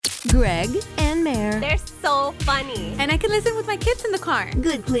Greg, and Mare. They're so funny. And I can listen with my kids in the car.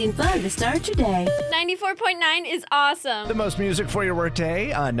 Good, clean fun to start your day. 94.9 is awesome. The most music for your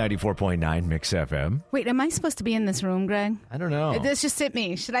workday on 94.9 Mix FM. Wait, am I supposed to be in this room, Greg? I don't know. This just hit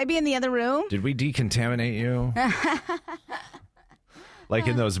me. Should I be in the other room? Did we decontaminate you? Like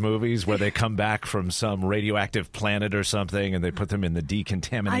in those movies where they come back from some radioactive planet or something and they put them in the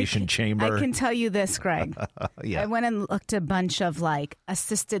decontamination chamber. I can tell you this, Greg. Yeah. I went and looked a bunch of like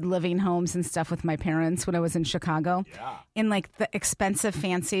assisted living homes and stuff with my parents when I was in Chicago. Yeah. In like the expensive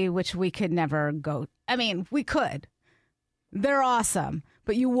fancy, which we could never go. I mean, we could. They're awesome.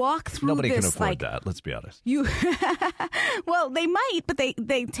 But you walk through Nobody this, can afford like, that, let's be honest. Well, they might, but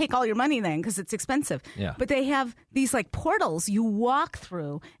they take all your money then because it's expensive. Yeah. But they have these like portals you walk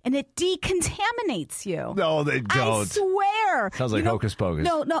through and it decontaminates you. No, they don't. I swear. Sounds like hocus pocus.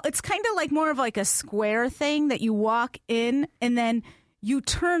 No, it's kind of like more of like a square thing that you walk in and then you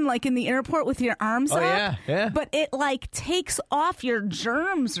turn like in the airport with your arms up. Yeah. But it like takes off your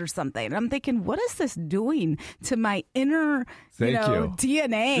germs or something. And I'm thinking, what is this doing to my inner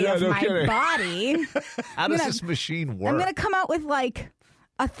DNA of my body? How does this machine work? I'm going to come out with like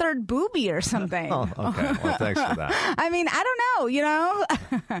a third boobie or something. Oh, okay. Well, thanks for that. I mean, I don't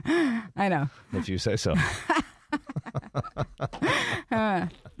know, I know. If you say so.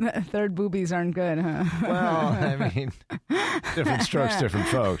 Third boobies aren't good, huh? Well, I mean, different strokes, different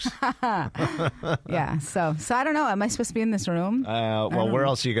folks. Yeah, so I don't know. Am I supposed to be in this room? Well, where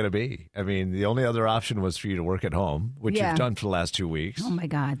else are you going to be? I mean, the only other option was for you to work at home, which you've done for the last 2 weeks. Oh, my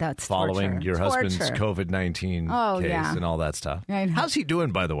God, that's following torture. your husband's COVID-19 case and all that stuff. How's he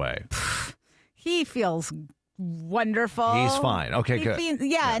doing, by the way? He feels wonderful. He's fine. Okay, good.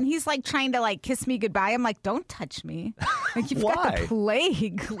 Yeah, and he's like trying to like kiss me goodbye. I'm like, don't touch me. Like you've got the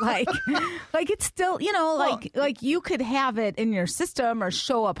plague. Like it's still, like you could have it in your system or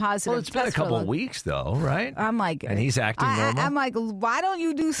show a positive. Well, it's been a couple of weeks though, right? I'm like, and he's acting normal. I'm like, why don't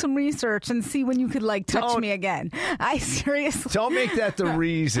you do some research and see when you could like touch me again? I seriously don't make that the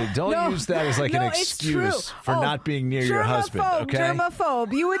reason. Don't use that as like an excuse for not being near your husband. Okay,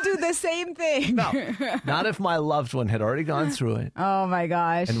 germaphobe. You would do the same thing. No, not if my loved one had already gone through it. Oh my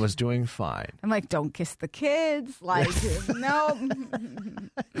gosh, and was doing fine. I'm like, don't kiss the kids. Like, no.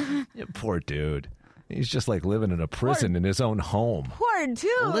 Yeah, poor dude. He's just like living in a prison in his own home. Poor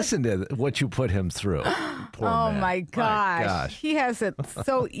dude. Listen to what you put him through. Poor man. My gosh. He has it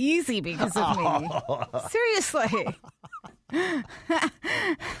so easy because of me. Seriously. Did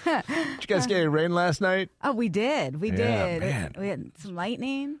you guys get any rain last night? Oh, we did. We did. Man. We had some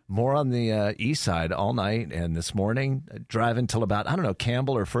lightning. More on the east side all night, and this morning, driving till about, I don't know,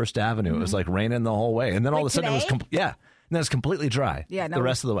 Campbell or First Avenue. It was like raining the whole way. And then all of a sudden it was, and then it's completely dry the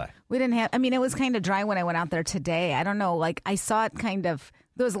rest of the way. We didn't have, it was kind of dry when I went out there today. I don't know, like I saw it kind of,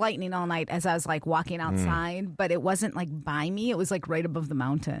 there was lightning all night as I was like walking outside, but it wasn't like by me. It was like right above the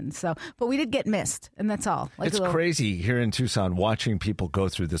mountain. So, but we did get mist, and that's all. Like it's crazy here in Tucson watching people go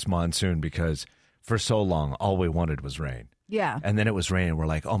through this monsoon because for so long, all we wanted was rain. Yeah. And then it was raining. We're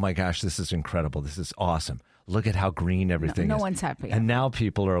like, oh my gosh, this is incredible. This is awesome. Look at how green everything is. No one's happy. And now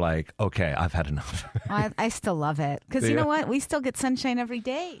people are like, okay, I've had enough. I still love it. Because you know what? We still get sunshine every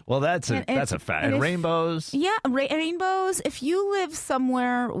day. Well, that's a fact. And rainbows. Yeah, rainbows. If you live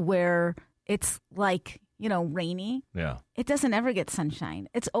somewhere where it's like, rainy, it doesn't ever get sunshine.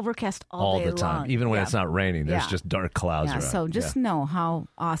 It's overcast all day the time. long. Even when it's not raining, there's just dark clouds around. So just know how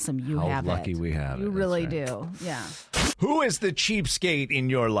awesome you have it. How lucky we have it. You really do. Yeah. Who is the cheapskate in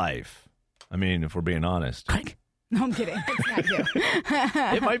your life? I mean, if we're being honest. Craig. No, I'm kidding. It's not you.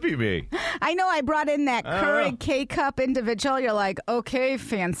 It might be me. I know I brought in that Keurig K-Cup individual. You're like, okay,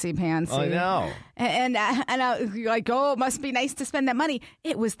 fancy pantsy. I know. And you're like, oh, it must be nice to spend that money.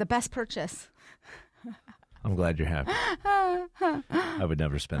 It was the best purchase. I'm glad you're happy. I would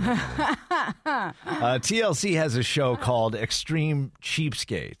never spend that money. TLC has a show called Extreme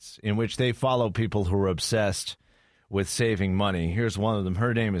Cheapskates, in which they follow people who are obsessed with saving money. Here's one of them.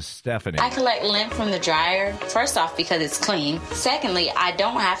 Her name is Stephanie. I collect lint from the dryer, first off, because it's clean. Secondly, I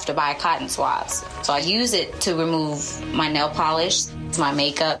don't have to buy cotton swabs. So I use it to remove my nail polish, my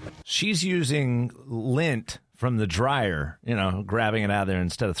makeup. She's using lint from the dryer, grabbing it out of there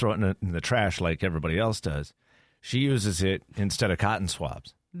instead of throwing it in the trash like everybody else does. She uses it instead of cotton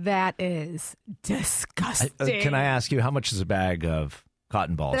swabs. That is disgusting. Can I ask you, how much does a bag of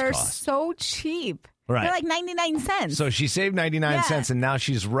cotton balls cost? They're so cheap. Right. They're like 99 cents. So she saved 99 cents, and now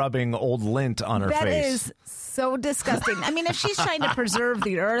she's rubbing old lint on her face. That is so disgusting. I mean, if she's trying to preserve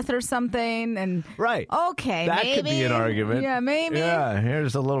the earth or something, and right, okay, that maybe. could be an argument. Yeah, maybe. Yeah,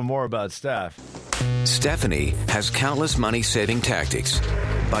 here's a little more about Steph. Stephanie has countless money-saving tactics.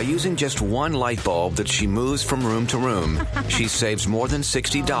 By using just one light bulb that she moves from room to room, she saves more than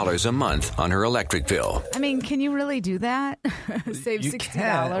 $60 a month on her electric bill. I mean, can you really do that? Save You $60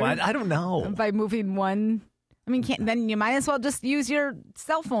 can. Well, I don't know. by moving one. I mean, then you might as well just use your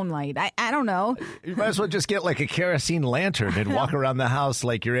cell phone light. I don't know. You might as well just get like a kerosene lantern and walk around the house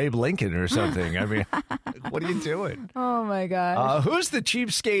like you're Abe Lincoln or something. I mean, what are you doing? Oh, my gosh. Who's the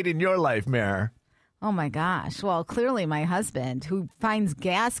cheapskate in your life, Mare? Oh, my gosh. Well, clearly my husband who finds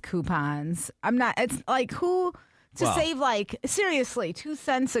gas coupons. It's like who to save like, seriously, 2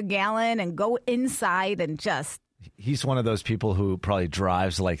 cents a gallon and go inside and just. He's one of those people who probably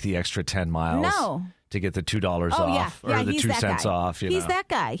drives like the extra 10 miles. No. To get the $2 off or the 2 cents off. He's that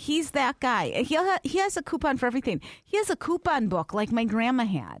guy. He's that guy. He has a coupon for everything. He has a coupon book like my grandma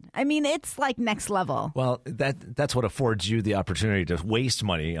had. I mean, it's like next level. Well, that's what affords you the opportunity to waste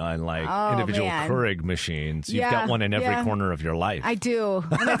money on like individual Keurig machines. You've got one in every corner of your life. I do.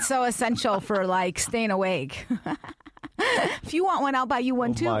 And it's so essential for like staying awake. If you want one, I'll buy you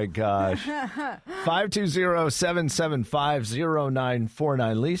one too. Oh, my gosh.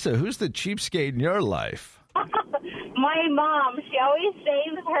 520-775-0949. Lisa, who's the cheapskate in your life? My mom. She always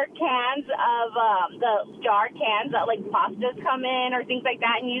saves her cans of the jar cans that like pastas come in or things like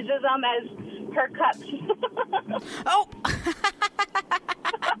that and uses them as her cups. Oh!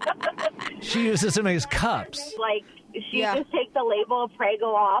 She uses them as cups. Like, she just takes the label of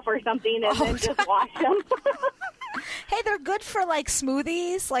Prego off or something and then just wash them. Hey, they're good for like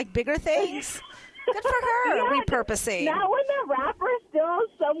smoothies, like bigger things. Good for her, repurposing. Not when the wrapper's still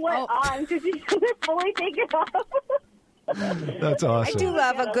somewhat on because she doesn't fully take it off. That's awesome. I do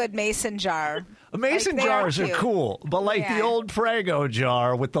love a good mason jar. Mason jars are cool, but like the old Prego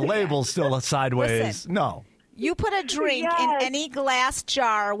jar with the label still sideways, Listen. no. You put a drink in any glass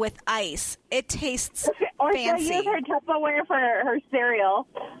jar with ice, it tastes or fancy. she'll use her Tupperware for her cereal,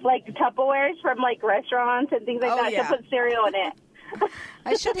 like Tupperwares from like restaurants and things like that. Yeah. She'll put cereal in it.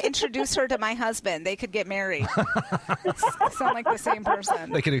 I should introduce her to my husband. They could get married. Sound like the same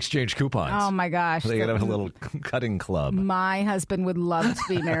person. They could exchange coupons. Oh, my gosh. They could have a little cutting club. My husband would love to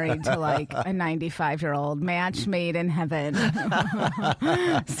be married to like a 95-year-old. Match made in heaven.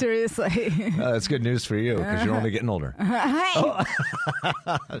 Seriously. That's good news for you because you're only getting older. Hey.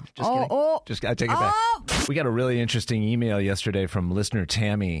 Just I take it back. We got a really interesting email yesterday from listener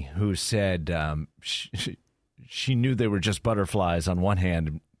Tammy who said she knew they were just butterflies on one hand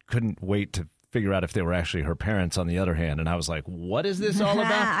and couldn't wait to figure out if they were actually her parents on the other hand. And I was like, what is this all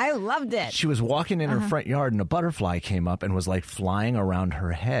about? I loved it. She was walking in her front yard and a butterfly came up and was like flying around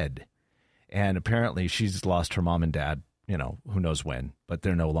her head. And apparently she's lost her mom and dad, who knows when, but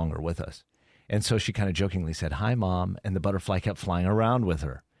they're no longer with us. And so she kind of jokingly said, "Hi, Mom." And the butterfly kept flying around with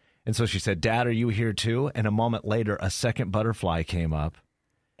her. And so she said, "Dad, are you here too?" And a moment later, a second butterfly came up.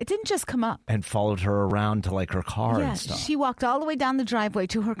 It didn't just come up. And followed her around to like her car and stuff. She walked all the way down the driveway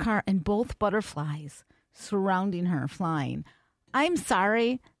to her car and both butterflies surrounding her flying. I'm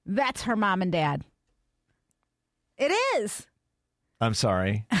sorry. That's her mom and dad. It is. I'm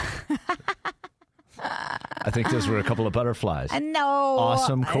sorry. I think those were a couple of butterflies. No.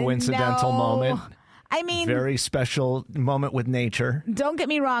 Awesome coincidental moment. I mean, very special moment with nature. Don't get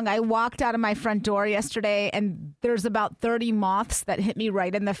me wrong. I walked out of my front door yesterday and there's about 30 moths that hit me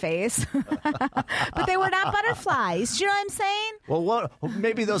right in the face. But they were not butterflies. Do you know what I'm saying? Well,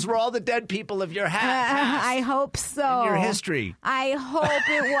 maybe those were all the dead people of your past. I hope so. In your history. I hope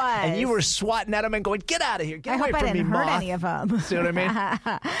it was. And you were swatting at them and going, "Get out of here. Get away from me, I didn't hurt moth." any of them. See what I mean?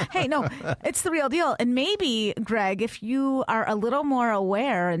 Hey, no, it's the real deal. And maybe, Greg, if you are a little more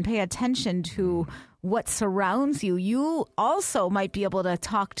aware and pay attention to what surrounds you, you also might be able to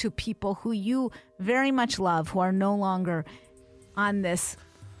talk to people who you very much love, who are no longer on this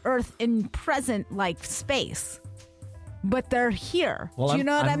earth in present like space, but they're here. Well, do you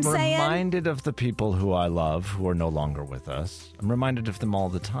know what I'm saying? I'm reminded of the people who I love who are no longer with us. I'm reminded of them all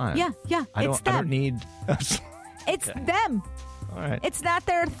the time. Yeah, I it's them. don't need. It's them. All right. It's not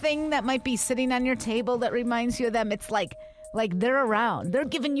their thing that might be sitting on your table that reminds you of them. It's like they're around. They're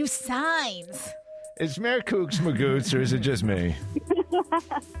giving you signs. Is Mayor Kooks Magoots or is it just me?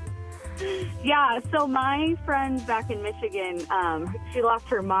 Yeah, so my friend back in Michigan, she lost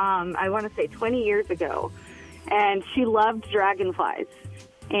her mom, I want to say 20 years ago, and she loved dragonflies.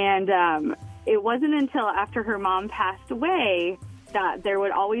 And it wasn't until after her mom passed away that there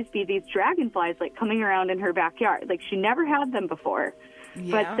would always be these dragonflies like coming around in her backyard. Like she never had them before.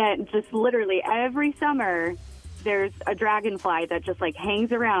 Yeah. But then just literally every summer there's a dragonfly that just like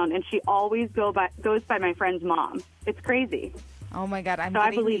hangs around, and she always goes by my friend's mom. It's crazy. Oh my God, I'm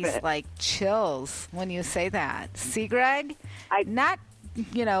getting these it. Like chills when you say that. See, Greg? Not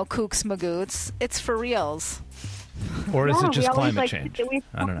kooks magoots. It's for reals. Or is it just we always climate change? We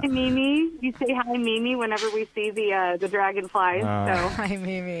I don't know. say Mimi. You say hi, Mimi, whenever we see the dragonflies. Hi,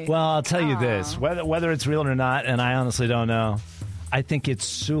 Mimi. Well, I'll tell you this: whether it's real or not, and I honestly don't know. I think it's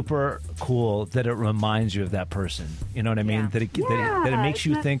super cool that it reminds you of that person. You know what I mean? Yeah. That it makes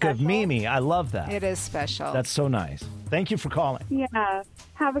you think of special? Mimi. I love that. It is special. That's so nice. Thank you for calling. Yeah.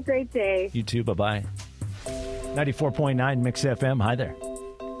 Have a great day. You too. Bye-bye. 94.9 Mix FM. Hi there.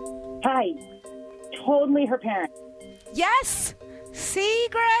 Hi. Totally her parents. Yes. See,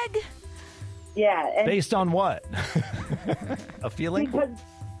 Greg? Yeah. And Based on what? A feeling? because,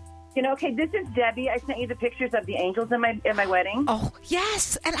 okay, this is Debbie. I sent you the pictures of the angels in my wedding. Oh,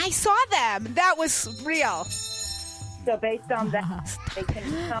 yes. And I saw them. That was real. So based on that, they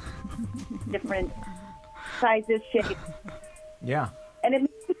can come different sizes, shapes. Yeah. And it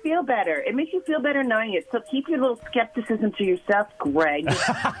makes you feel better. It makes you feel better knowing it. So keep your little skepticism to yourself, Greg.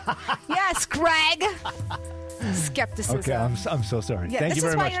 Yes, Greg. Skepticism. Okay, I'm so sorry. Yeah, Thank you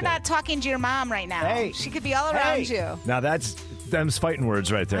very this is why much. you're Dave. not talking to your mom right now. Hey. She could be all around Hey. you. Now that's them's fighting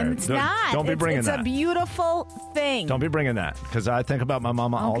words right there. And it's don't, not. Don't be bringing it's that. It's a beautiful thing. Don't be bringing that because I think about my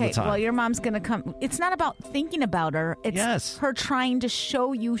mama all the time. Well, your mom's going to come. It's not about thinking about her. It's Yes. her trying to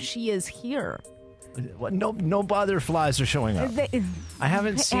show you she is here. What, no bother flies are showing up. I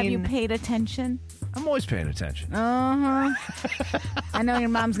haven't seen. Have you paid attention? I'm always paying attention. Uh-huh. I know your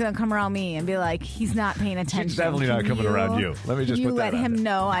mom's going to come around me and be like, he's not paying attention. She's definitely not coming around you. Let me just you put that let out him there.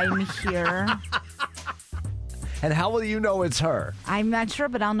 know I'm here. And how will you know it's her? I'm not sure,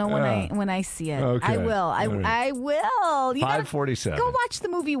 but I'll know when I see it. Okay. I will. All right. I will. You gotta 5:47. Go watch the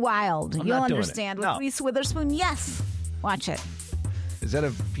movie Wild. I'm You'll not doing it. understand No. with Reese Witherspoon. Yes, watch it. Is that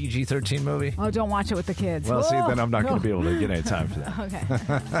a PG-13 movie? Oh, don't watch it with the kids. Well, see, then I'm not going No. to be able to get any time for that.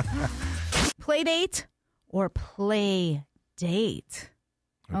 Okay. Play date or play date?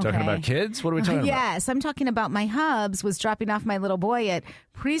 We're talking about kids? What are we talking about? Yes, I'm talking about my hubs was dropping off my little boy at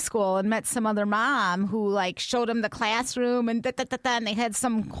preschool and met some other mom who showed him the classroom and and they had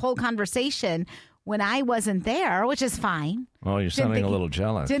some whole conversation when I wasn't there, which is fine. Oh, you're sounding a little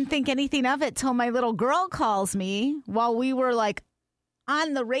jealous. Didn't think anything of it till my little girl calls me while we were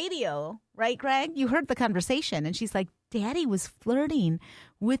on the radio, right, Greg? You heard the conversation, and she's like, "Daddy was flirting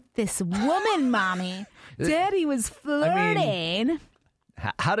with this woman, Mommy. Daddy was flirting."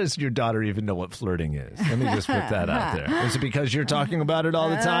 How does your daughter even know what flirting is? Let me just put that out there. Is it because you're talking about it all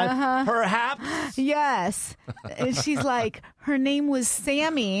the time? Perhaps. Yes. And she's like, her name was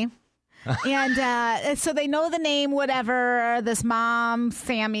Sammy. And so they know the name, whatever. This mom,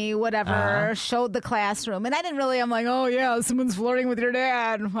 Sammy, whatever, showed the classroom. And I didn't really, I'm like, oh, yeah, someone's flirting with your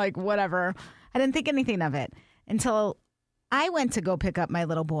dad. Like, whatever. I didn't think anything of it until I went to go pick up my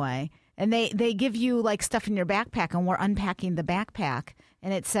little boy. And they give you stuff in your backpack, and we're unpacking the backpack.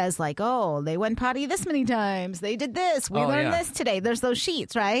 And it says oh, they went potty this many times. They did this. We learned this today. There's those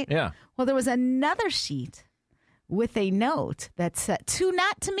sheets, right? Yeah. Well, there was another sheet with a note that said,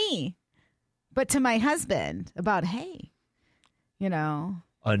 not to me, but to my husband about, hey, A it note.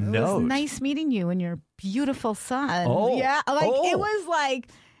 was nice meeting you and your beautiful son. Oh. Yeah. It was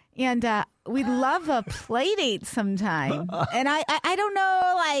and we'd love a play date sometime. And I don't know,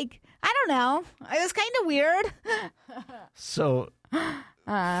 I don't know. It was kind of weird. So,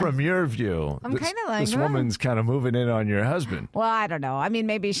 from your view, I'm kinda like, this huh? woman's kind of moving in on your husband. Well, I don't know. I mean,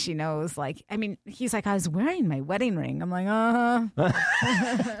 maybe she knows. He's like, I was wearing my wedding ring. I'm like, uh-huh.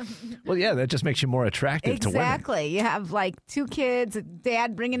 Well, yeah, that just makes you more attractive to women. Exactly. You have 2 kids, a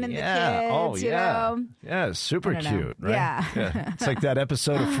dad bringing in the Yeah. kids. Oh, you yeah. know? Yeah, super I don't know. cute, right? Yeah. It's like that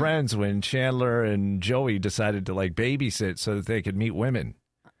episode of Friends when Chandler and Joey decided to babysit so that they could meet women.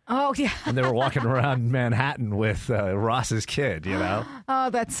 Oh, yeah. And they were walking around Manhattan with Ross's kid, you know? Oh,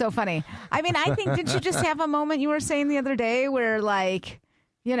 that's so funny. I mean, I think, didn't you just have a moment you were saying the other day where,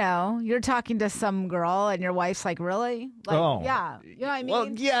 you're talking to some girl and your wife's like, really? Yeah. You know what I mean? Well,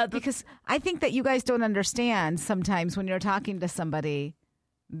 yeah. Because I think that you guys don't understand sometimes when you're talking to somebody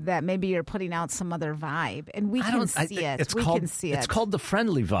that maybe you're putting out some other vibe. And we can see it. We can see it. It's called the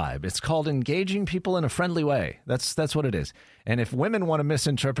friendly vibe. It's called engaging people in a friendly way. That's what it is. And if women want to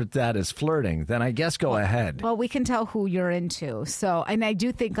misinterpret that as flirting, then I guess go ahead. Well, we can tell who you're into. So, and I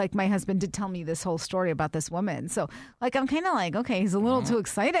do think my husband did tell me this whole story about this woman. So I'm kind of okay, he's a little too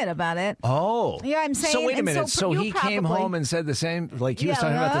excited about it. Oh. Yeah, I'm saying. So wait a and minute. So you he came probably- home and said the same, he was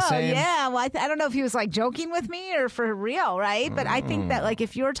talking about the same. Yeah, well, I don't know if he was joking with me or for real, right? But I think that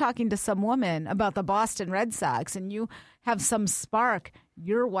if you're talking to some woman about the Boston Red Sox and you have some spark,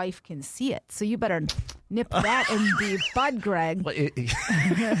 your wife can see it. So you better nip that in the bud, Greg. Well,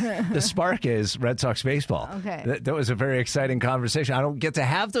 the spark is Red Sox baseball. Okay. That was a very exciting conversation. I don't get to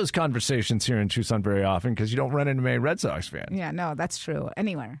have those conversations here in Tucson very often because you don't run into many Red Sox fans. Yeah, no, that's true.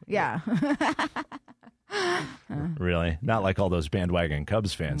 Anywhere. Yeah. Really? Not like all those bandwagon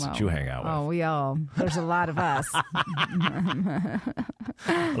Cubs fans that you hang out with. There's a lot of us. Well,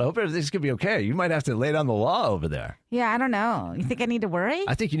 I hope everything's going to be okay. You might have to lay down the law over there. Yeah, I don't know. You think I need to worry?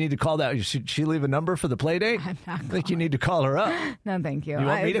 I think you need to call that. Should she leave a number for the play date? I'm not I think you need to call her up. No, thank you. You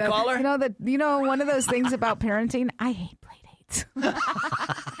want me to call her? One of those things about parenting, I hate play dates.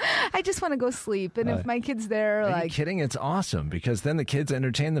 I just want to go sleep. And if my kid's there, Are you kidding? It's awesome because then the kids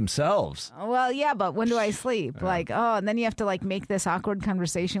entertain themselves. Well, yeah, but when do I sleep? And then you have to make this awkward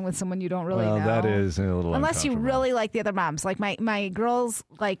conversation with someone you don't really know. That is a little Unless you uncomfortable. really like the other moms. Like my girls,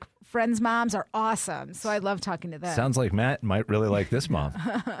 friends' moms are awesome. So I love talking to them. Sounds like Matt might really like this mom.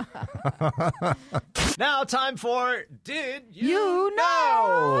 Now, time for Did You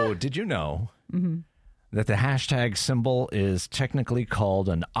Know? Did you know that the hashtag symbol is technically called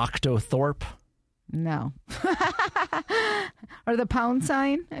an octothorpe? No. Or the pound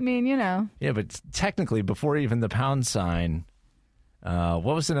sign? I mean, Yeah, but technically, before even the pound sign, what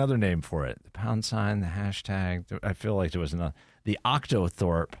was another name for it? The pound sign, the hashtag. I feel like there was another. The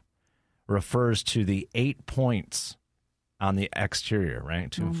octothorpe refers to the 8 points on the exterior,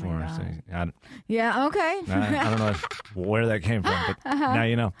 right? 2, 4, 6. Yeah, okay. I don't know where that came from, but now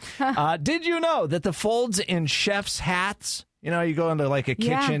you know. Did you know that the folds in chefs' hats, you go into a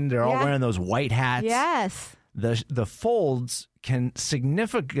kitchen, they're all wearing those white hats. Yes. The folds can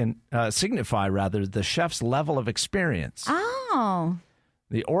signify the chef's level of experience. Oh.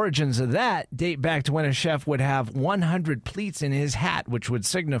 The origins of that date back to when a chef would have 100 pleats in his hat, which would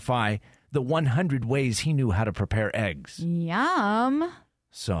signify the 100 ways he knew how to prepare eggs. Yum.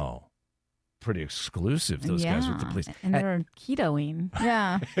 So, pretty exclusive, those guys with the pleats. And they're ketoing.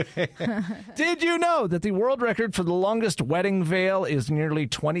 Yeah. Did you know that the world record for the longest wedding veil is nearly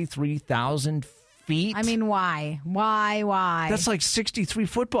 23,000 feet? I mean, why? Why? That's like 63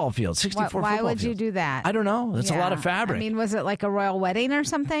 football fields, 64 football fields. Why would you do that? I don't know. That's a lot of fabric. I mean, was it like a royal wedding or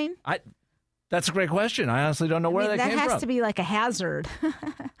something? That's a great question. I honestly don't know where that came from. That has to be like a hazard.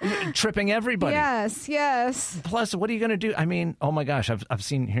 Tripping everybody. Yes. Plus, what are you going to do? I mean, oh my gosh, I've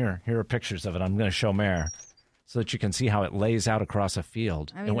seen here are pictures of it. I'm going to show Mare so that you can see how it lays out across a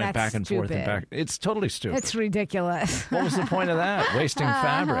field. I mean, it went that's back and forth and stupid. back. It's totally stupid. It's ridiculous. What was the point of that? Wasting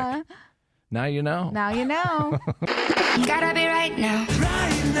fabric. Now you know. Now you know. Gotta be right now.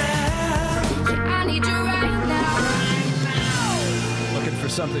 I need you right now. Looking for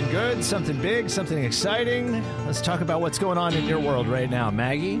something good, something big, something exciting? Let's talk about what's going on in your world right now.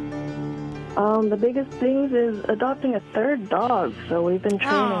 Maggie? The biggest things is adopting a third dog. So we've been training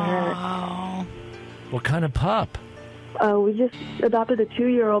her. What kind of pup? We just adopted a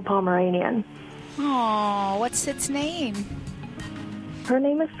 2-year-old Pomeranian. Oh, what's its name? Her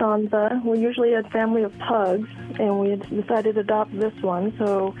name is Sansa. We usually had a family of pugs, and we had decided to adopt this one.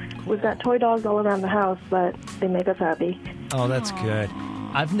 So we've got toy dogs all around the house, but they make us happy. Oh, that's good.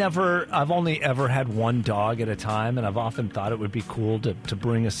 I've only ever had one dog at a time, and I've often thought it would be cool to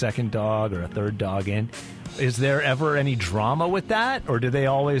bring a second dog or a third dog in. Is there ever any drama with that, or do they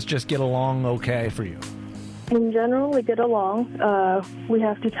always just get along okay for you? In general, we get along. We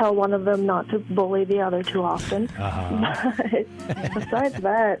have to tell one of them not to bully the other too often. But besides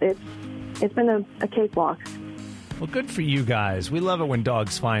that, it's been a cakewalk. Well, good for you guys. We love it when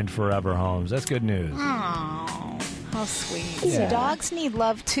dogs find forever homes. That's good news. Oh, how sweet. Yeah. Dogs need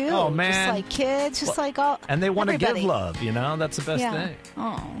love too. Oh, man. Just like kids, just like all. And they want to give everybody. love, That's the best thing.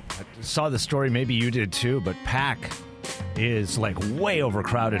 Oh. I saw the story, maybe you did too, but PAC is way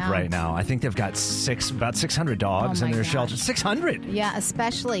overcrowded right now. I think they've got about 600 dogs in their shelter. 600? Yeah,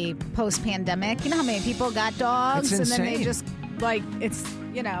 especially post-pandemic. You know how many people got dogs? It's and then they insane. just, it's,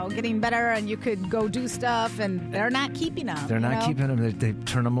 getting better and you could go do stuff and they're not keeping them. They're not keeping them. They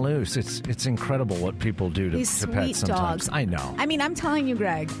turn them loose. It's incredible what people do to These pets sweet sometimes. dogs. I know. I mean, I'm telling you,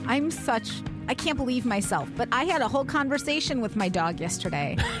 Greg, I can't believe myself, but I had a whole conversation with my dog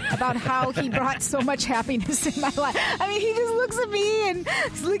yesterday about how he brought so much happiness in my life. I mean, he just looks at me and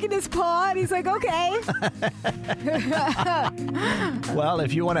he's licking his paw and he's like, okay. Well,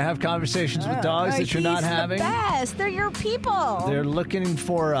 if you want to have conversations with dogs that you're not He's having, the best. They're your people. they're looking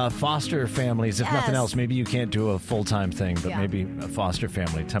for foster families. If nothing Yes. else, maybe you can't do a full-time thing, but Yeah. maybe a foster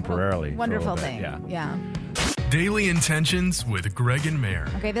family temporarily. for a Wonderful little bit. thing. Yeah. Daily Intentions with Greg and Mare.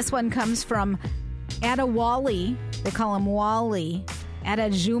 Okay, this one comes from Adewale. They call him Wally.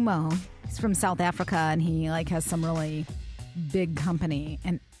 Adejumo. He's from South Africa, and he has some really big company,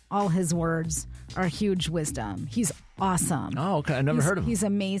 and all his words are huge wisdom. He's awesome. Oh, okay. I never heard of him. He's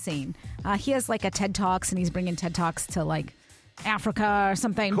amazing. He has a TED Talks, and he's bringing TED Talks to Africa or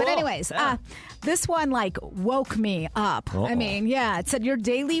something. Cool. But anyways, this one woke me up. Uh-oh. I mean, yeah, it said your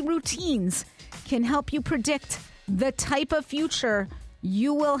daily routines can help you predict the type of future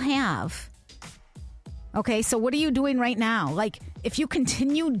you will have. Okay, so what are you doing right now? If you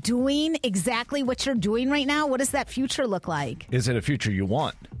continue doing exactly what you're doing right now, what does that future look like? Is it a future you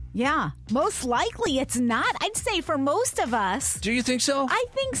want? Yeah, most likely it's not. I'd say for most of us. Do you think so? I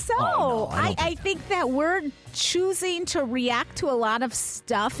think so. Oh, no, I think that we're choosing to react to a lot of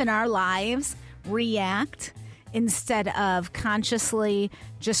stuff in our lives, instead of consciously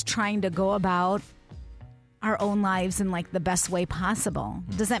just trying to go about our own lives in the best way possible.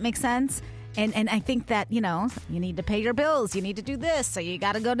 Does that make sense? And I think that, you need to pay your bills. You need to do this. So you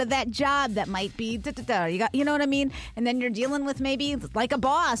got to go to that job that might be, you know what I mean? And then you're dealing with maybe a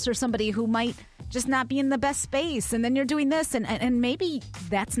boss or somebody who might just not be in the best space. And then you're doing this. And maybe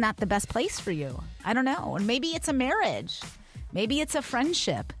that's not the best place for you. I don't know. And maybe it's a marriage. Maybe it's a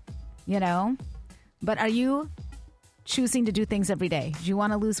friendship, But are you choosing to do things every day? Do you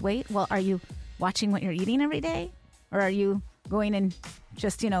want to lose weight? Well, are you watching what you're eating every day? Or are you going and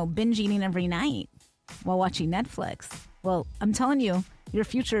just, binge eating every night while watching Netflix? Well, I'm telling you, your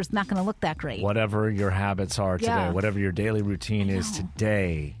future is not going to look that great. Whatever your habits are today, Yeah. whatever your daily routine is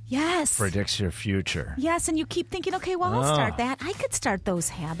today, Yes. predicts your future. Yes, and you keep thinking, okay, well, I'll start that. I could start those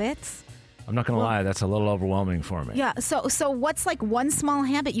habits. I'm not going to lie, that's a little overwhelming for me. Yeah, so what's one small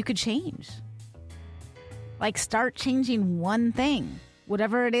habit you could change? Start changing one thing,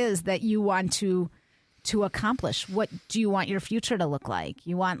 whatever it is that you want to accomplish. What do you want your future to look like?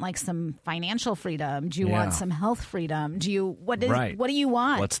 You want some financial freedom? Do you want some health freedom? What do you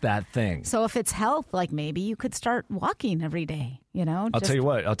want? What's that thing? So if it's health, maybe you could start walking every day, I'll tell you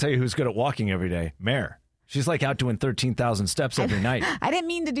what. I'll tell you who's good at walking every day. Mare. She's out doing 13,000 steps every night. I didn't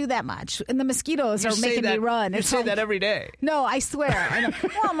mean to do that much. And the mosquitoes are making me run. You say that every day. No, I swear.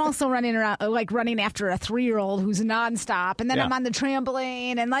 Well, I'm also running around, running after a 3-year-old who's nonstop. And then I'm on the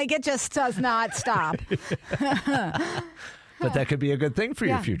trampoline, and it just does not stop. But that could be a good thing for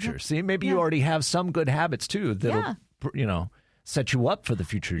your future. See, maybe you already have some good habits, too, that'll, set you up for the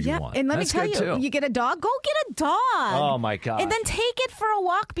future you want. And let That's me tell good, you, too. you get a dog, go get a dog. Oh, my God. And then take it for a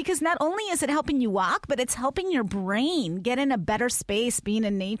walk, because not only is it helping you walk, but it's helping your brain get in a better space, being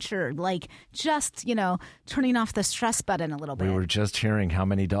in nature, just, turning off the stress button a little bit. We were just hearing how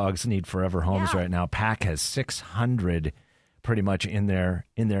many dogs need forever homes right now. PAC has 600 pretty much in their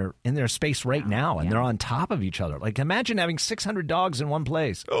space right now, and they're on top of each other. Imagine having 600 dogs in one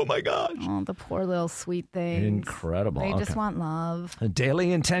place. Oh my gosh. Oh, the poor little sweet things. Incredible. They just want love. A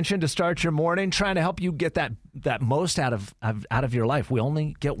daily intention to start your morning, trying to help you get that most out of your life. We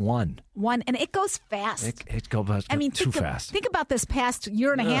only get one. And it goes fast. It goes too fast. Think about this past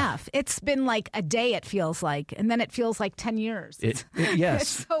year and a half. It's been a day, it feels like, and then it feels like 10 years.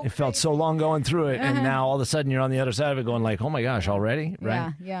 Yes. So it felt so long going through it, and now all of a sudden you're on the other side of it going oh my gosh, already?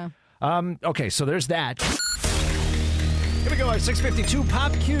 Right? Yeah. Okay, so there's that. Here we go, our 6:52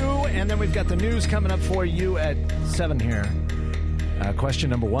 Pop Q, and then we've got the news coming up for you at 7 here. Question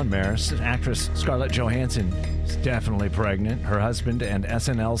number 1, Maris. Actress Scarlett Johansson is definitely pregnant. Her husband and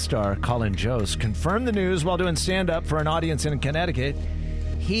SNL star Colin Jost confirmed the news while doing stand-up for an audience in Connecticut.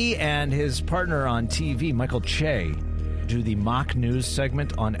 He and his partner on TV, Michael Che, do the mock news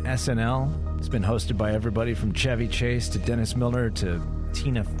segment on SNL. It's been hosted by everybody from Chevy Chase to Dennis Miller to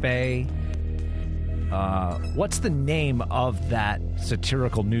Tina Fey. What's the name of that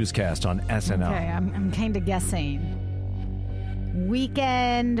satirical newscast on SNL? Okay, I'm kind of guessing.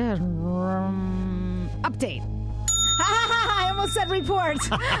 Weekend update. I almost said report.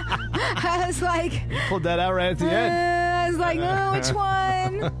 I was like... Pulled that out right at the end. I was like, oh, which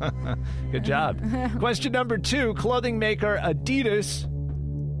one? Good job. Question number 2. Clothing maker Adidas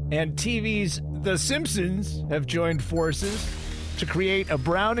and TV's The Simpsons have joined forces to create a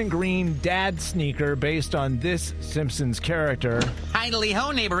brown and green dad sneaker based on this Simpsons character.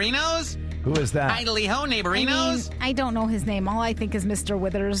 Idly-ho, neighborinos. Who is that? Idly-ho, neighborinos. I don't know his name. All I think is Mr.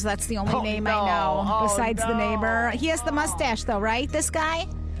 Withers. That's the only name I know besides the neighbor. He has the mustache, though, right? This guy?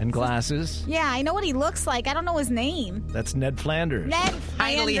 And glasses. Yeah, I know what he looks like. I don't know his name. That's Ned Flanders. Ned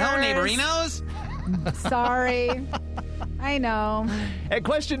Flanders. Idly-ho, neighborinos. Sorry. I know. And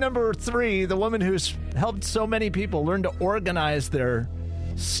question number 3, the woman who's helped so many people learn to organize their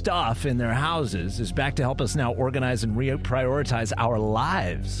stuff in their houses is back to help us now organize and reprioritize our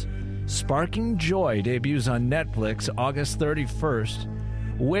lives. Sparking Joy debuts on Netflix August 31st.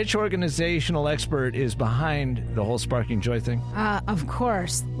 Which organizational expert is behind the whole Sparking Joy thing? Of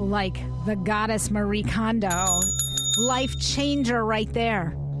course, like the goddess Marie Kondo. Life changer right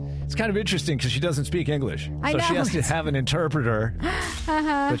there. It's kind of interesting because she doesn't speak English. I so know. she has to have an interpreter.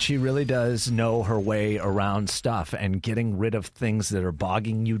 But she really does know her way around stuff and getting rid of things that are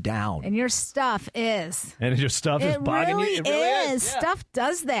bogging you down. And your stuff is. And your stuff is bogging you. It really is. Yeah. Stuff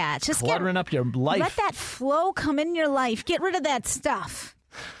does that. Just cluttering up your life. Let that flow come in your life. Get rid of that stuff.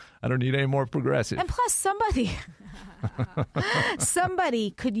 I don't need any more progressive. And plus,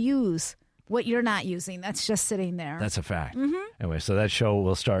 somebody could use what you're not using. That's just sitting there. That's a fact. Mm-hmm. Anyway, so that show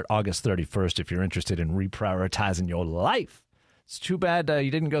will start August 31st if you're interested in reprioritizing your life. It's too bad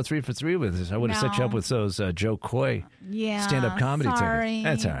you didn't go 3 for 3 with us. I would have set you up with those Joe Coy stand-up comedy tickets.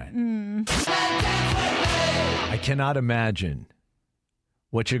 That's all right. I cannot imagine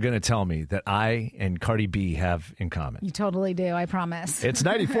what you're going to tell me that I and Cardi B have in common. You totally do, I promise. It's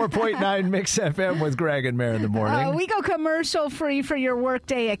 94.9 Mix FM with Greg and Mare in the morning. We go commercial-free for your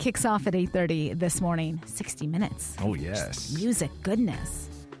workday. It kicks off at 8:30 this morning. 60 minutes. Oh, yes. Music goodness.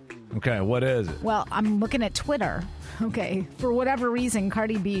 Okay, what is it? Well, I'm looking at Twitter. Okay, for whatever reason,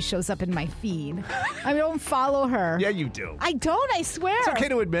 Cardi B shows up in my feed. I don't follow her. Yeah, you do. I don't, I swear. It's okay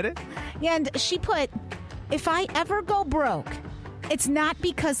to admit it. And she put, if I ever go broke, it's not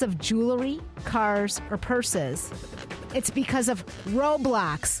because of jewelry, cars, or purses. It's because of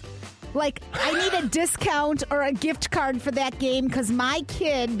Roblox. Like, I need a discount or a gift card for that game because my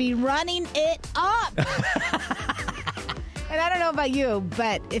kid be running it up. And I don't know about you,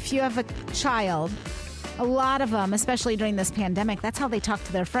 but if you have a child, a lot of them, especially during this pandemic, that's how they talk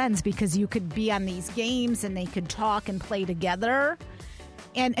to their friends because you could be on these games and they could talk and play together.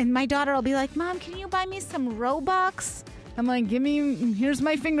 And my daughter will be like, Mom, can you buy me some Robux? I'm like, here's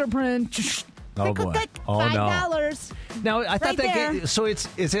my fingerprint. Oh, boy. $5. No. Now, I thought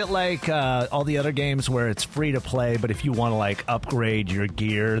is it like all the other games where it's free to play, but if you want to like upgrade your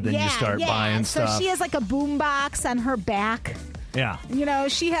gear, then you start buying stuff? So she has like a boombox on her back. Yeah. You know,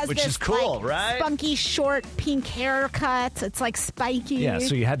 she has Which this is cool, right? spunky, short, pink haircut. It's like spiky. Yeah,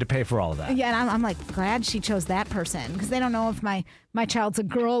 so you had to pay for all of that. Yeah, and I'm like glad she chose that person because they don't know if my child's a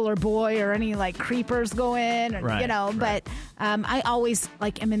girl or boy or any like creepers go in, or, right, you know. right. But I always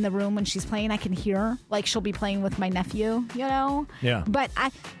like am in the room when she's playing. I can hear like she'll be playing with my nephew, you know. Yeah. But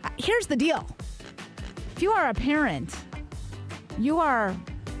here's the deal: if you are a parent, you are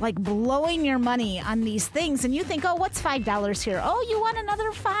like blowing your money on these things, and you think, oh, what's $5 here? Oh, you want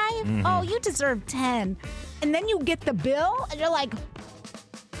another $5? Mm-hmm. Oh, you deserve 10. And then you get the bill, and you're like,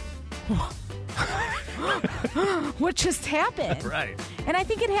 what just happened? Right. And I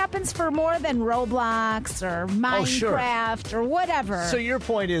think it happens for more than Roblox or Minecraft or whatever. So your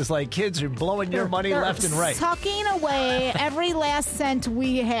point is like kids are blowing your money They're left and right. sucking away every last cent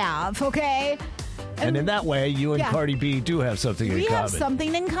we have, okay? And in that way, you and Yeah. Cardi B do have something in We common. have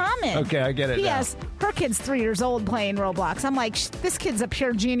something in common. Okay, I get it now. P.S. Her kid's 3 years old playing Roblox. I'm like, this kid's a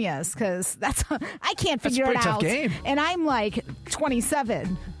pure genius because I can't That's a figure it pretty tough out. game. And I'm like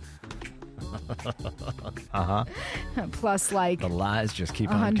 27. Plus like The lies just keep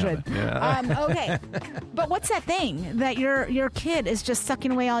 100. on coming. Yeah. Okay. But what's that thing that your kid is just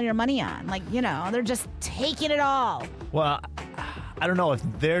sucking away all your money on? Like, you know, they're just taking it all. Well, I don't know if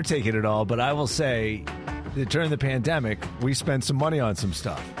they're taking it all, but I will say that during the pandemic, we spent some money on some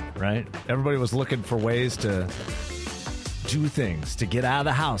stuff, right? Everybody was looking for ways to do things, to get out of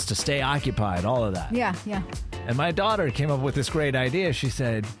the house, to stay occupied, all of that. Yeah, yeah. And my daughter came up with this great idea. She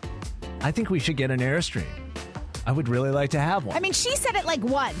said, I think we should get an Airstream. I would really like to have one. I mean, she said it like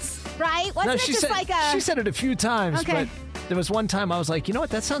once, right? Wasn't it she just said, like a... She said it a few times, Okay. but there was one time I was like, you know what,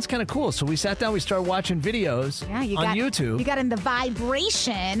 that sounds kind of cool. So we sat down, we started watching videos on YouTube. You got in the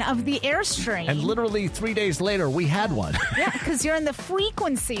vibration of the Airstream. And literally 3 days later, we had one. Yeah, because you're in the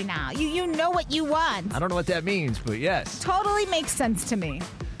frequency now. You know what you want. I don't know what that means, but yes. Totally makes sense to me.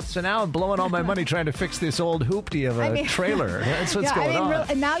 So now I'm blowing all my money trying to fix this old hoopty of a trailer. That's what's going on.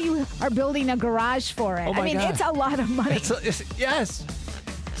 And now you are building a garage for it. Oh my God. It's a lot of money. Yes.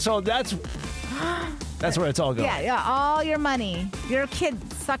 So that's where it's all going. Yeah, all your money. Your kid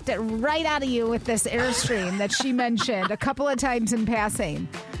sucked it right out of you with this Airstream that she mentioned a couple of times in passing.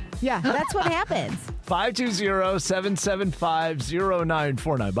 Yeah, that's what happens.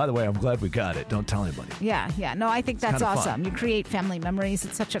 520-775-0949. By the way, I'm glad we got it. Don't tell anybody. Yeah. No, I think that's kinda awesome. fun. You create family memories.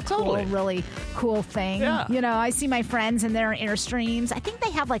 It's such a Totally. cool, really cool thing. Yeah. You know, I see my friends and their Airstreams. I think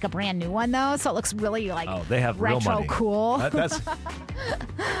they have like a brand new one though, so it looks really like they have real retro money. cool. That's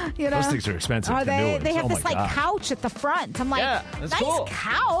You know? Those things are expensive. Are the new they? ones. They have Oh this my like God. couch at the front. I'm like, Yeah, that's nice cool.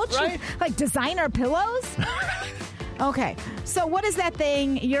 couch, Right? Like designer pillows. Okay, so what is that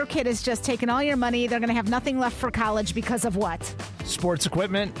thing? Your kid is just taking all your money. They're going to have nothing left for college because of what? Sports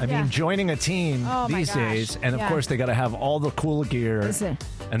equipment. I Yeah. mean, joining a team Oh, my these gosh. days, and of Yeah. course they got to have all the cool gear, Is it-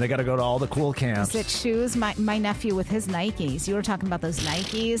 and they got to go to all the cool camps. Is it shoes? My nephew with his Nikes. You were talking about those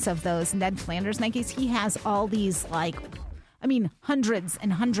Nikes, of those Ned Flanders Nikes. He has all these hundreds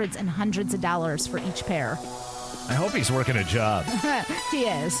and hundreds and hundreds of dollars for each pair. I hope he's working a job. He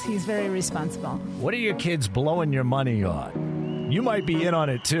is. He's very responsible. What are your kids blowing your money on? You might be in on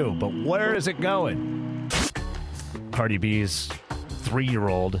it too, but where is it going? Cardi B's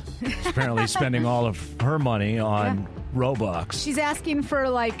 3-year-old is apparently spending all of her money on Robux. She's asking for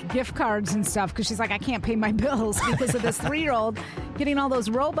like gift cards and stuff because she's like, I can't pay my bills because of this 3-year-old getting all those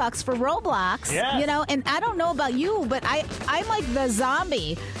Robux for Roblox. Yes. You know, and I don't know about you, but I'm like the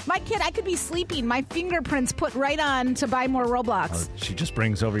zombie. My kid, I could be sleeping, my fingerprints put right on to buy more Roblox. She just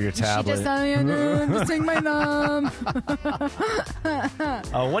brings over your tablet. She just sing my numb.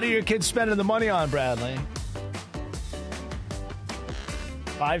 What are your kids spending the money on, Bradley?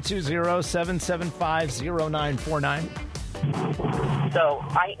 520-775-0949. So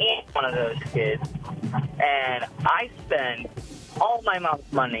I am one of those kids, and I spend all my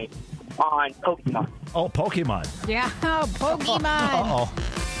mom's money on Pokemon. Oh, Pokemon. Yeah, oh, Pokemon. Uh-oh.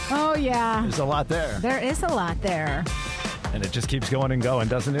 Oh, yeah. There's a lot there. There is a lot there. And it just keeps going and going,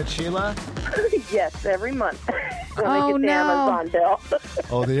 doesn't it, Sheila? Yes, every month. When I Oh, get the no. Amazon bill.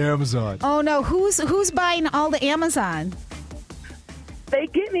 Oh, the Amazon. Oh, no. Who's buying all the Amazon? They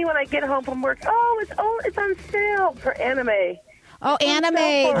get me when I get home from work. It's on sale for anime. Oh, anime.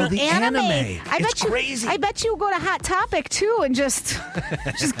 Oh, the anime. It's you, crazy. I bet you go to Hot Topic, too, and just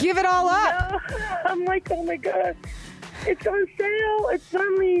give it all up. No, I'm like, oh my God. It's on sale. It's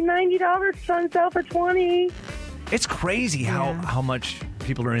only $90. It's on sale for $20. It's crazy how much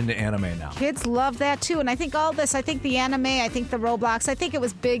people are into anime now. Kids love that, too. And I think all this, I think the anime, I think the Roblox, I think it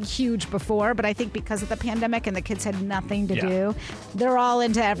was big, huge before, but I think because of the pandemic and the kids had nothing to do, they're all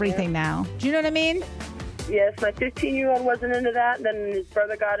into everything now. Do you know what I mean? Yes, my 15-year-old wasn't into that, and then his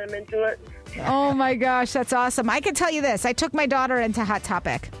brother got him into it. Oh, my gosh, that's awesome. I can tell you this. I took my daughter into Hot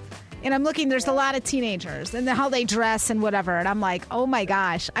Topic. And I'm looking, there's a lot of teenagers and how they dress and whatever. And I'm like, oh my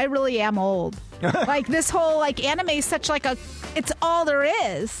gosh, I really am old. Like this whole anime is such it's all there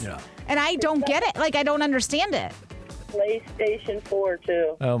is. Yeah. And I don't get it. Like I don't understand it. PlayStation 4,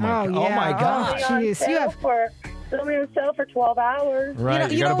 too. Oh, my God. yeah. Oh, my gosh. Oh, jeez. You have... It's only on sale for 12 hours.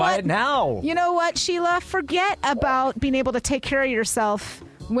 Right. You got to buy it now. You know what, Sheila? Forget about being able to take care of yourself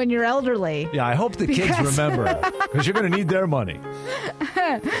when you're elderly. Yeah, I hope the kids remember because you're going to need their money.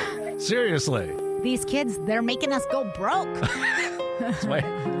 Seriously. These kids, they're making us go broke. That's why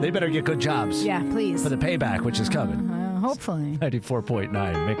they better get good jobs. Yeah, please. For the payback, which is coming. Hopefully.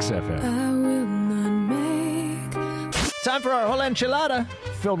 94.9 Mix FM. Time for our whole enchilada,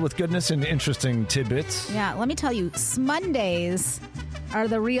 filled with goodness and interesting tidbits. Yeah, let me tell you, Mondays are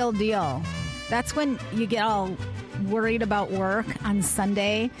the real deal. That's when you get all worried about work on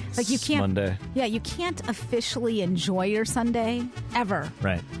Sunday. Like you can't Monday. Yeah, you can't officially enjoy your Sunday ever.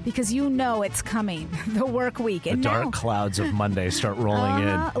 Right. Because you know it's coming, the work week. The And dark now, clouds of Monday start rolling in.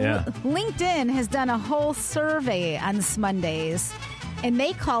 Yeah. LinkedIn has done a whole survey on Mondays, and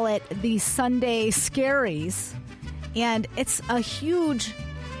they call it the Sunday Scaries. And it's a huge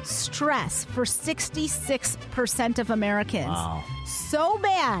stress for 66% of Americans. Wow. So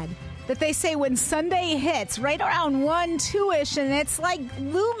bad that they say when Sunday hits, right around 1, 2-ish, and it's like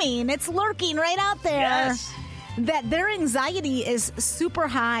looming, it's lurking right out there, that their anxiety is super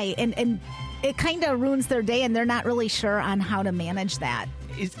high, and it kind of ruins their day, and they're not really sure on how to manage that.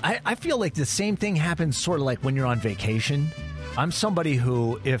 I feel like the same thing happens sort of like when you're on vacation. I'm somebody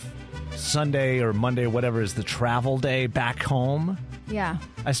who, if Sunday or Monday or whatever is the travel day back home, Yeah.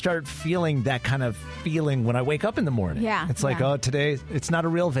 I start feeling that kind of feeling when I wake up in the morning. Yeah, It's like, yeah. oh, today, it's not a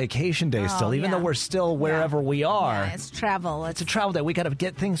real vacation day still, even yeah. though we're still wherever we are. Yeah, it's travel. It's a travel day. We got to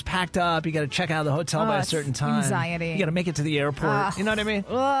get things packed up. You got to check out of the hotel by a it's certain time. anxiety. You got to make it to the airport. You know what I mean?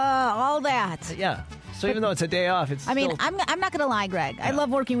 All that. Yeah. So even though it's a day off, it's I mean, still... I'm not going to lie, Greg. I love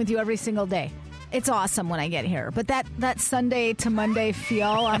working with you every single day. It's awesome when I get here. But that Sunday to Monday feel,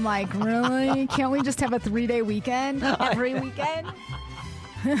 I'm like, really? Can't we just have a 3-day weekend every weekend?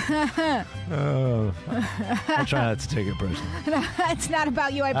 Oh, I'll try not to take it personally. It's not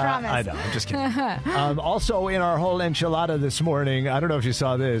about you, I promise. I know. I'm just kidding. Also, in our whole enchilada this morning, I don't know if you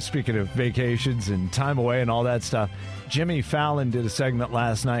saw this, speaking of vacations and time away and all that stuff, Jimmy Fallon did a segment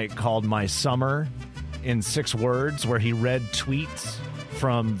last night called My Summer in 6 words, where he read tweets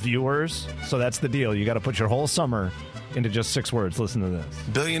from viewers. So that's the deal. You got to put your whole summer into just 6 words. Listen to this.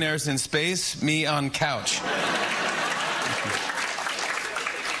 Billionaires in space, me on couch.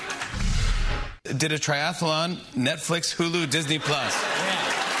 Did a triathlon, Netflix, Hulu, Disney Plus.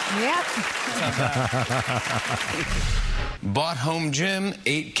 Yep. Bought home gym,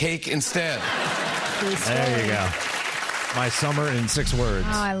 ate cake instead. There you go. My summer in 6 words.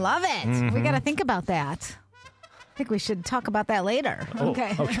 Oh, I love it. Mhm. We got to think about that. I think we should talk about that later.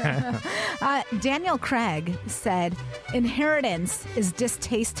 Okay. Daniel Craig said inheritance is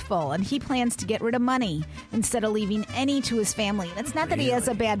distasteful and he plans to get rid of money instead of leaving any to his family. And it's not that he has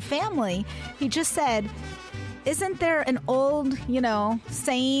a bad family. He just said, isn't there an old,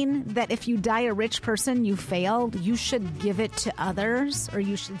 saying that if you die a rich person, you failed? You should give it to others or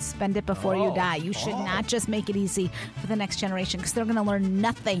you should spend it before you die. You should not just make it easy for the next generation because they're going to learn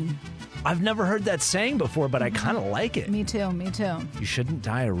nothing. I've never heard that saying before, but I kind of like it. Me too. You shouldn't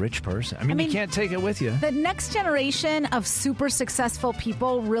die a rich person. I mean, you can't take it with you. The next generation of super successful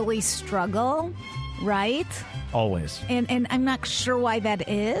people really struggle, right? Always. And I'm not sure why that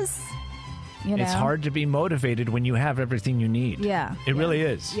is. It's hard to be motivated when you have everything you need. Yeah. It really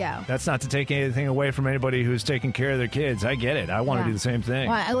is. Yeah. That's not to take anything away from anybody who's taking care of their kids. I get it. I want to do the same thing.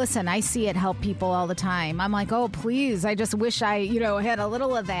 Well, listen, I see it help people all the time. I'm like, oh, please, I just wish I, had a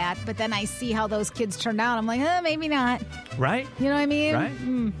little of that. But then I see how those kids turn out. I'm like, maybe not. Right? You know what I mean? Right.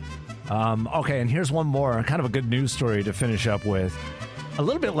 Okay, and here's one more, kind of a good news story to finish up with. A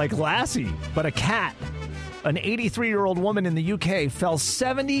little bit like Lassie, but a cat. An 83-year-old woman in the UK fell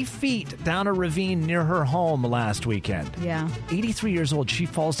 70 feet down a ravine near her home last weekend. Yeah. 83 years old. She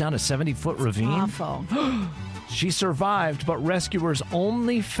falls down a 70-foot ravine. Awful. She survived, but rescuers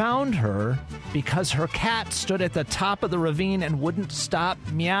only found her because her cat stood at the top of the ravine and wouldn't stop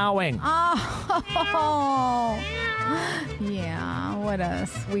meowing. Oh. Yeah, what a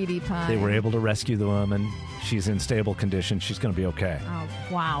sweetie pie. They were able to rescue the woman. She's in stable condition. She's going to be okay. Oh,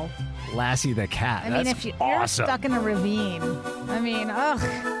 wow. Lassie the cat. I mean, That's if you're awesome. stuck in a ravine, ugh.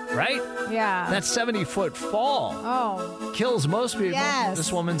 Right? Yeah. That 70-foot fall. Oh. Kills most people. Yes.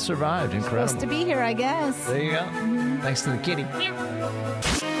 This woman survived. Incredible. Supposed to be here, I guess. There you go. Thanks to the kitty.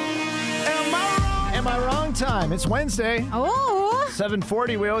 Am I wrong time? It's Wednesday. Oh.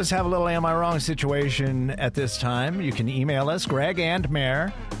 7:40. We always have a little Am I Wrong situation at this time. You can email us, Greg and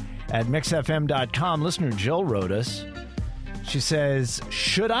Mare at mixfm.com. Listener Jill wrote us. She says,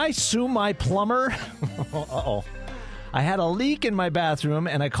 should I sue my plumber? Uh-oh. I had a leak in my bathroom,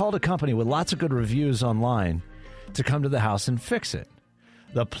 and I called a company with lots of good reviews online to come to the house and fix it.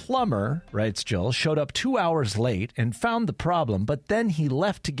 The plumber, writes Jill, showed up 2 hours late and found the problem, but then he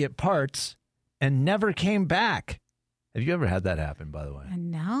left to get parts and never came back. Have you ever had that happen, by the way?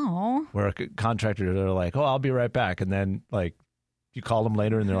 No. Where a contractor, they're like, oh, I'll be right back. And then, you call them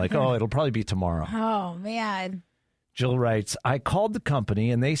later, and they're like, oh, it'll probably be tomorrow. Oh, man. Jill writes, I called the company,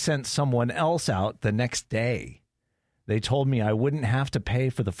 and they sent someone else out the next day. They told me I wouldn't have to pay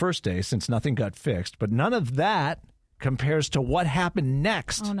for the first day since nothing got fixed, but none of that compares to what happened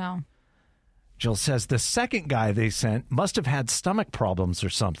next. Oh, no. Jill says the second guy they sent must have had stomach problems or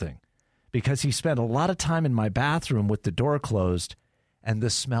something because he spent a lot of time in my bathroom with the door closed, and the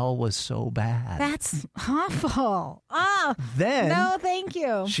smell was so bad. That's awful. Oh, Then, no, thank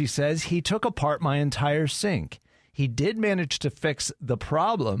you. she says, he took apart my entire sink. He did manage to fix the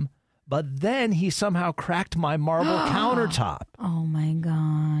problem, but then he somehow cracked my marble countertop. Oh, my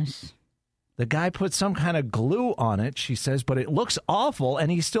gosh. The guy put some kind of glue on it, she says, but it looks awful,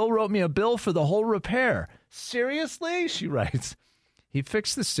 and he still wrote me a bill for the whole repair. Seriously? She writes. He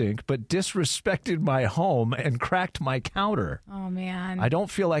fixed the sink, but disrespected my home and cracked my counter. Oh, man. I don't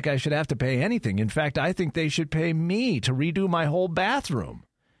feel like I should have to pay anything. In fact, I think they should pay me to redo my whole bathroom.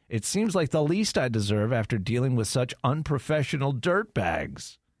 It seems like the least I deserve after dealing with such unprofessional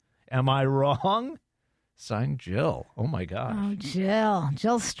dirtbags. Am I wrong? Signed, Jill. Oh, my gosh. Oh, Jill.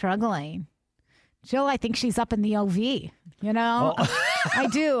 Jill's struggling. Jill, I think she's up in the OV. You know? Oh. I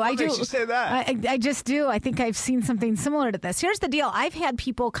do. What makes you say that? I just do. I think I've seen something similar to this. Here's the deal. I've had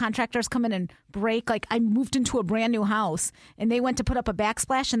contractors come in and break. Like, I moved into a brand new house, and they went to put up a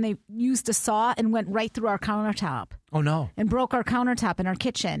backsplash, and they used a saw and went right through our countertop. Oh, no. And broke our countertop in our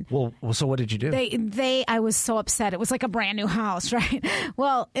kitchen. Well, so what did you do? I was so upset. It was like a brand new house, right?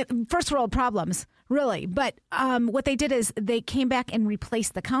 Well, first world problems. really. But what they did is they came back and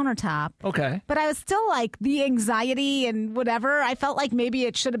replaced the countertop. Okay. But I was still like the anxiety and whatever. I felt like maybe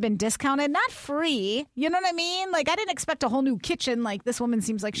it should have been discounted, not free. You know what I mean? Like I didn't expect a whole new kitchen. Like this woman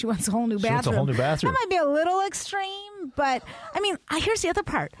seems like she wants a whole new bathroom. She wants a whole new bathroom. That might be a little extreme, but I mean, here's the other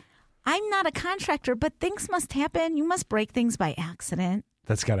part. I'm not a contractor, but things must happen. You must break things by accident.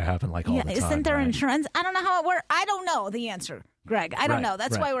 That's got to happen all the time. Isn't there right? insurance? I don't know how it works. I don't know the answer, Greg. I don't know.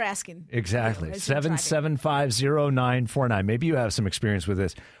 That's why we're asking. Exactly. As you're driving. 7750949. Maybe you have some experience with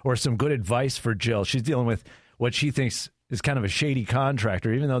this or some good advice for Jill. She's dealing with what she thinks is kind of a shady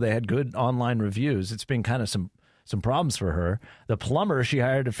contractor, even though they had good online reviews. It's been kind of some problems for her. The plumber she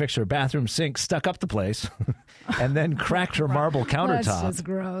hired to fix her bathroom sink stuck up the place and then cracked her marble countertop. That's just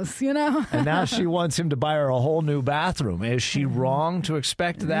gross, you know? And now she wants him to buy her a whole new bathroom. Is she wrong to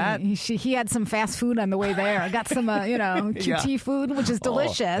expect that? He had some fast food on the way there. I got some, QT food, which is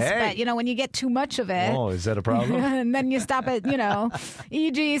delicious. Hey. But, when you get too much of it. Oh, is that a problem? And then you stop at,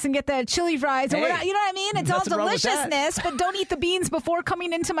 EG's and get the chili fries. Hey, or whatever, you know what I mean? It's all nothing wrong with that. deliciousness, but don't eat the beans before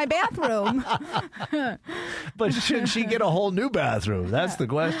coming into my bathroom. But should she get a whole new bathroom? That's the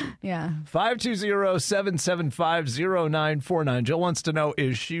question. Yeah. 520-775-0949. Jill wants to know,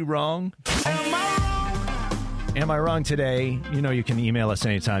 is she wrong? Am I wrong today? You can email us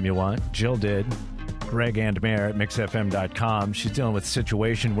anytime you want. Jill did. Greg and Mayor at mixfm.com. She's dealing with a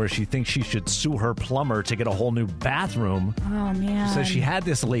situation where she thinks she should sue her plumber to get a whole new bathroom. Oh, man. She says she had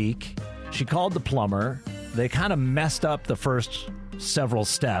this leak. She called the plumber. They kind of messed up the first several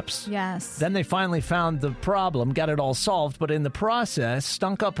steps. Yes. Then they finally found the problem, got it all solved, but in the process,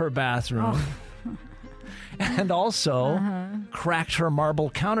 stunk up her bathroom. And also cracked her marble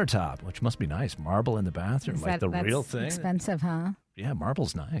countertop, which must be nice. Marble in the bathroom, that's real thing. Expensive, huh? Yeah,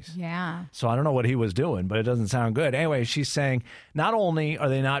 marble's nice. Yeah. So I don't know what he was doing, but it doesn't sound good. Anyway, she's saying not only are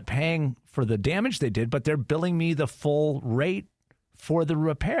they not paying for the damage they did, but they're billing me the full rate for the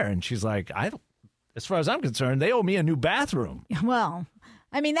repair. And she's like, as far as I'm concerned, they owe me a new bathroom. Well,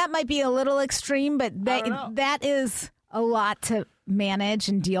 I mean, that might be a little extreme, but that is a lot to manage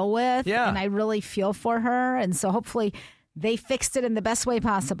and deal with. Yeah. And I really feel for her. And so hopefully they fixed it in the best way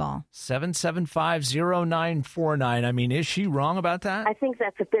possible. 7750949. I mean, is she wrong about that? I think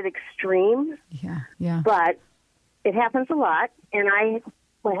that's a bit extreme. Yeah. But it happens a lot. And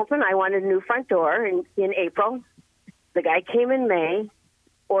my husband and I wanted a new front door in April. The guy came in May,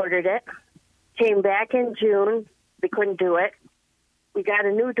 ordered it. Came back in June. They couldn't do it. We got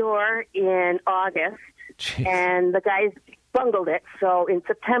a new door in August, and the guys bungled it. So in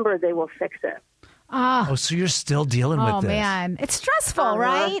September, they will fix it. Oh, so you're still dealing with this. Oh, man. It's stressful,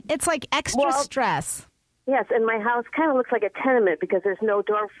 right? It's like extra stress. Yes, and my house kind of looks like a tenement because there's no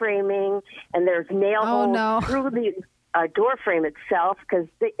door framing, and there's nail holes through the door frame itself because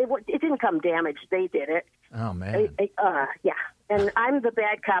it didn't come damaged. They did it. Oh, man. Yeah. And I'm the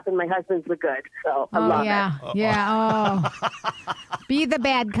bad cop and my husband's the good. So I love it. Yeah. Be the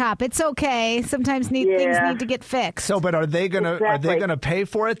bad cop. It's okay. Sometimes things need to get fixed. So, but are they gonna pay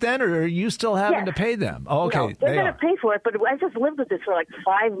for it then, or are you still having to pay them? Oh, okay, no, they're gonna pay for it. But I just lived with this for like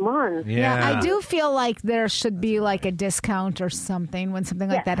 5 months. Yeah, I do feel like there should be like a discount or something when something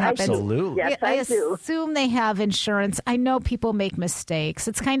like that happens. Absolutely. Yes, I do. Assume they have insurance. I know people make mistakes.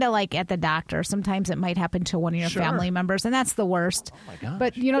 It's kind of like at the doctor. Sometimes it might happen to one of your family members, and that's the worst. Oh my gosh.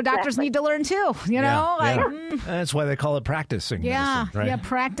 But doctors need to learn too. That's why they call it practicing. Yeah, medicine, right?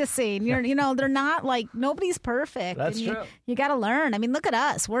 practicing. They're not like nobody's perfect. That's true. You got to learn. I mean, look at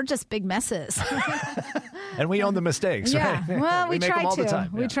us. We're just big messes. And we own the mistakes. Yeah. Right? Well, we make try them all to. the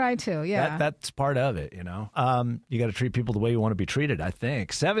time. We try to. Yeah. That's part of it. You got to treat people the way you want to be treated. I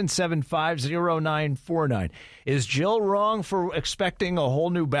think 7750949. Is Jill wrong for expecting a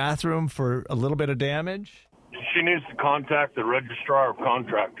whole new bathroom for a little bit of damage? She needs to contact the registrar of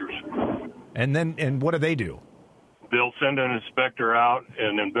contractors. And what do they do? They'll send an inspector out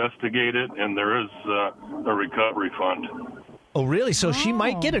and investigate it, and there is a recovery fund. Oh, really? So she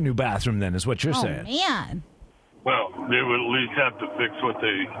might get a new bathroom then, is what you're saying. Man. Well, they would at least have to fix what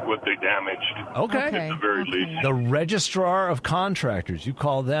they damaged. Okay. At the very least. The registrar of contractors. You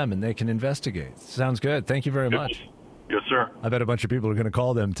call them, and they can investigate. Sounds good. Thank you very much. Yes, sir. I bet a bunch of people are going to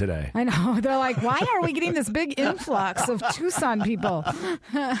call them today. I know. They're like, why are we getting this big influx of Tucson people?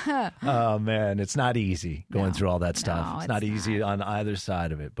 Oh, man. It's not easy going through all that stuff. It's not easy on either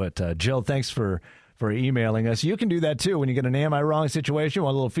side of it. But, Jill, thanks for emailing us. You can do that, too. When you get an Am I Wrong situation,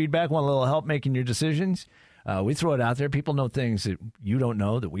 want a little feedback, want a little help making your decisions, we throw it out there. People know things that you don't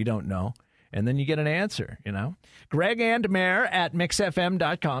know, that we don't know. And then you get an answer, Greg and Mayor at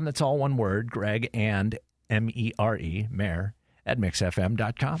mixfm.com. That's all one word, Greg and Mere, Mayor at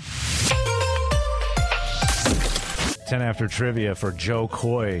mixfm.com. 10 after trivia for Joe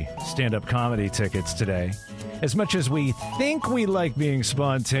Coy stand-up comedy tickets today. As much as we think we like being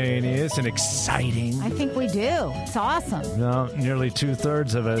spontaneous and exciting, I think we do. It's awesome. no, nearly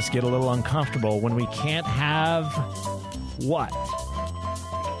 2/3 of us get a little uncomfortable when we can't have what?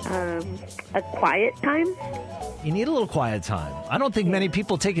 A quiet time. You need a little quiet time. I don't think many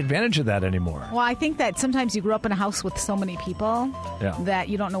people take advantage of that anymore. Well, I think that sometimes you grow up in a house with so many people that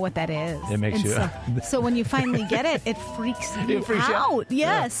you don't know what that is. It makes And you... So when you finally get it, it freaks you It freaks you out. out.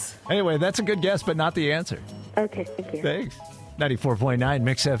 Yes. Yeah. Anyway, that's a good guess, but not the answer. Okay, thank you. Thanks. 94.9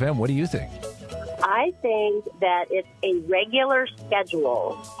 Mix FM. What do you think? I think that it's a regular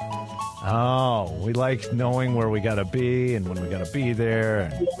schedule. Oh, we like knowing where we got to be and when we got to be there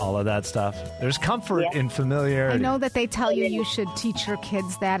and all of that stuff. There's comfort in familiarity. I know that they tell you should teach your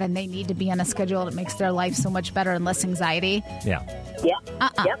kids that, and they need to be on a schedule. It makes their life so much better and less anxiety. Yeah.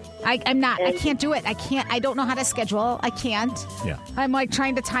 Yep. I'm not. I can't do it. I can't. I don't know how to schedule. I can't. Yeah. I'm like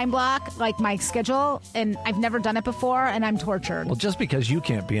trying to time block like my schedule, and I've never done it before, and I'm tortured. Well, just because you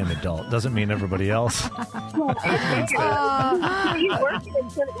can't be an adult doesn't mean everybody else. You work at a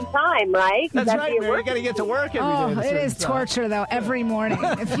certain time, right? That's right, man. You got to get to work every day. It is torture, though, every morning.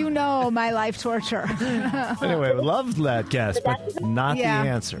 If you know my life torture. Anyway, we love that guess, but not the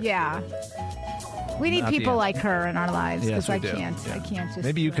answer. Yeah. We need Not the people answer. like her in our lives Yes, because we I do. can't. Yeah. I can't just.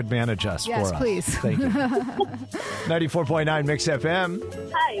 Maybe you could manage us Yes, for us. please. Thank you. 94.9 Mix FM.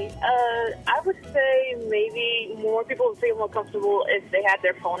 Hi. I would say maybe more people would feel more comfortable if they had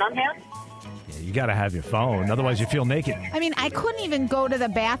their phone on hand. Yeah, you got to have your phone, otherwise you feel naked. I mean, I couldn't even go to the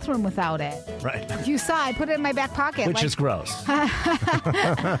bathroom without it. Right. If you saw, I put it in my back pocket. Which is gross.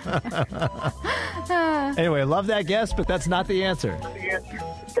 Anyway, love that guess, but that's not the answer.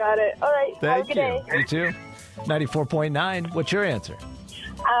 Got it. All right. Thank Have a good you. day. You too. 94.9. What's your answer?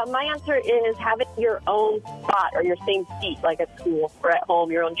 My answer is having your own spot or your same seat, like at school or at home,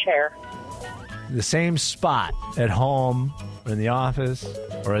 your own chair. The same spot at home or in the office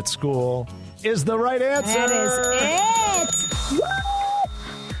or at school is the right answer. That is it.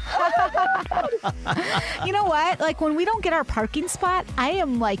 You know what? Like when we don't get our parking spot, I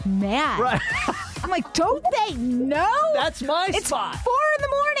am like mad. Right. I'm like, don't they know? That's my It's spot. 4 in the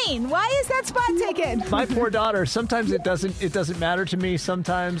morning. Why is that spot taken? My poor daughter, sometimes it doesn't matter to me.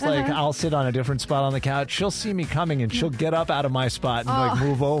 Sometimes like I'll sit on a different spot on the couch. She'll see me coming and she'll get up out of my spot and like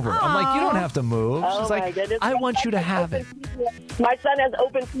move over. I'm like, you don't have to move. Oh, She's my like, goodness. I want you to have it. My son has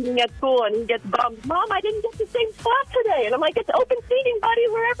open seating at school, and he gets bummed. Mom, I didn't get the same spot today. And I'm like, it's open seating, buddy,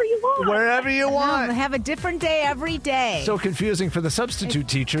 wherever you want. Wherever you want. Have a different day every day. So confusing for the substitute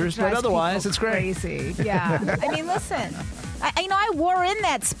teachers, but Drives otherwise people it's great. Crazy. Yeah. I mean, listen. I wore in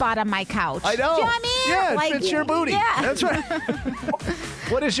that spot on my couch. I know. Do you know what I mean? Yeah, it Like, fits your booty. Yeah. That's right.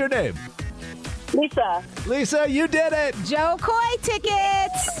 What is your name? Lisa. Lisa, you did it. Joe Coy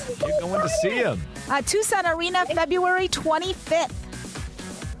tickets. You're going to see him. Tucson Arena, February 25th.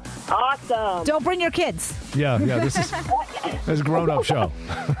 Awesome. Don't bring your kids. Yeah, this is a grown-up show.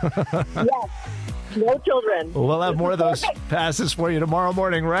 Yes. No children. We'll have more of those passes for you tomorrow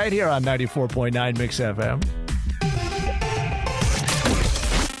morning right here on 94.9 Mix FM.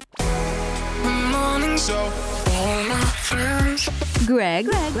 Morning show. All my friends. Greg,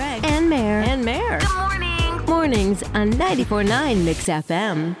 and Mare. Good morning. Mornings on 94.9 Mix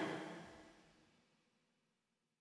FM.